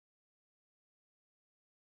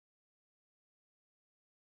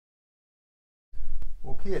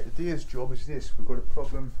Okay, today's job is this. We've got a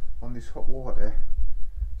problem on this hot water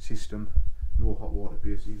system. No hot water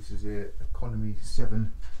basically. This is a economy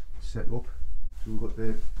 7 setup. So we've got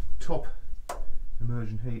the top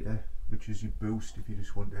immersion heater, which is your boost if you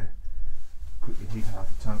just want to quickly heat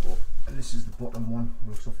half the tank up. And this is the bottom one,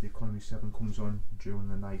 works off the economy 7, comes on during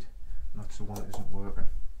the night. And that's the one that isn't working.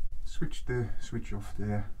 Switch the switch off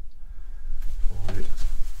there for it.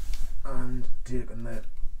 And taking the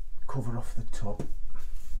cover off the top.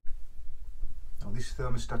 Now this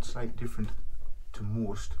thermostat's slightly different to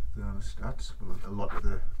most thermostats, well, a lot of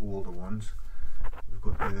the older ones. We've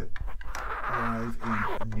got the live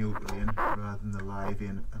in and neutral in rather than the live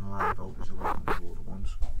in and live out as a lot of the older ones.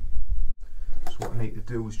 So what I need to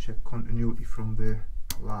do is check continuity from the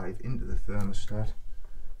live into the thermostat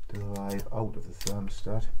to the live out of the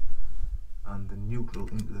thermostat, and the neutral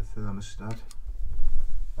into the thermostat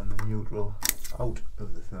and the neutral out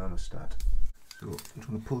of the thermostat. So I'm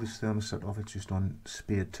trying to pull this thermostat off. It's just on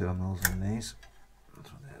spade terminals on these. So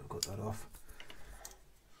there, I've got that off.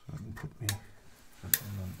 So I can put me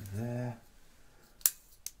onto there.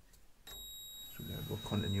 So there, I've got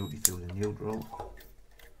continuity through the neutral.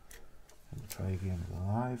 And we'll try again with the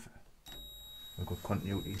live. I've got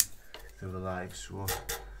continuity through the live, so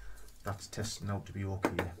that's testing out to be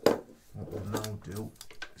okay. What we'll now do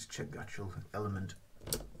is check the actual element.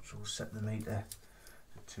 So we'll set the meter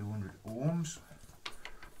to 200 ohms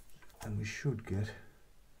and we should get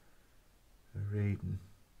a reading.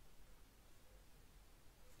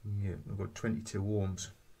 Yeah, we've got 22 ohms,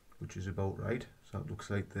 which is about right. So it looks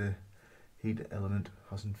like the heater element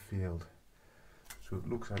hasn't failed. So it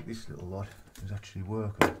looks like this little lot is actually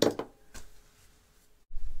working.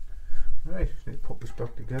 Right, let's pop this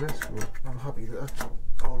back together. So I'm happy that that's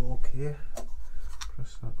all okay.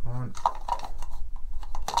 Press that on.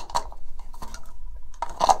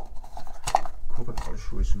 I'll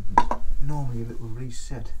show you something. Normally a little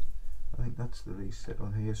reset. I think that's the reset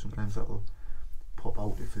on here. Sometimes that'll pop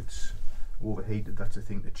out if it's overheated. That's a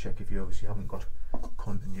thing to check if you obviously haven't got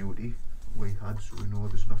continuity. We had, so we know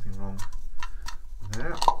there's nothing wrong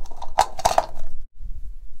there.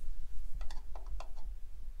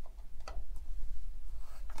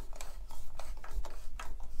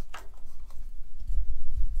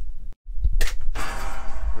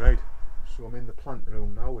 Right, so I'm in the plant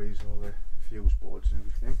room now. Here's all the fuse boards and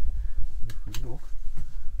everything. And if we look,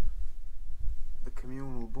 the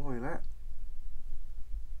communal boiler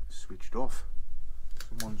switched off.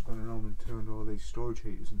 Someone's gone around and turned all these storage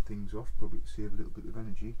heaters and things off, probably to save a little bit of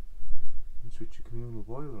energy, and switch the communal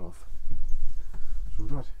boiler off. So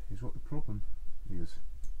that is what the problem is.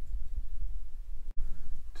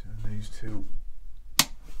 Turn these two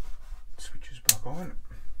switches back on.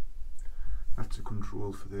 That's a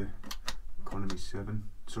control for the economy 7,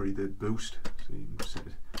 sorry, the boost, so you can set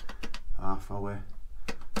it half hour,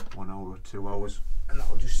 1 hour or 2 hours, and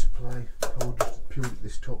that'll just supply power just purely to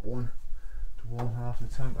this top one to warm half the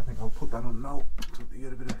tank. I think I'll put that on now so to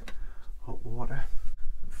get a bit of hot water.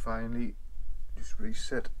 And finally just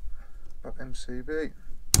reset back MCB,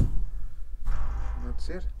 and that's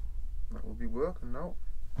it. That will be working now.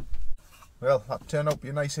 Well, that turned out to be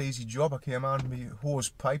a nice easy job. I came on with my hose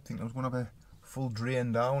pipe thinking I was going to have a full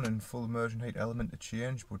drain down and full immersion heat element to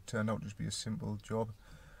change, but it turned out to just be a simple job.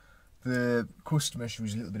 The customer, she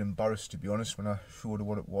was a little bit embarrassed, to be honest, when I showed her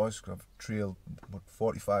what it was, because I've trailed about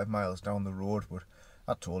 45 miles down the road, but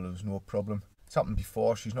I told her it was no problem. It's happened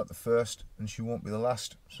before, she's not the first and she won't be the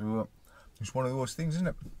last, so it's one of those things, isn't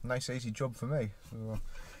it? Nice easy job for me. So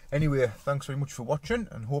anyway, thanks very much for watching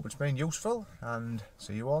and hope it's been useful, and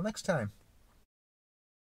see you all next time.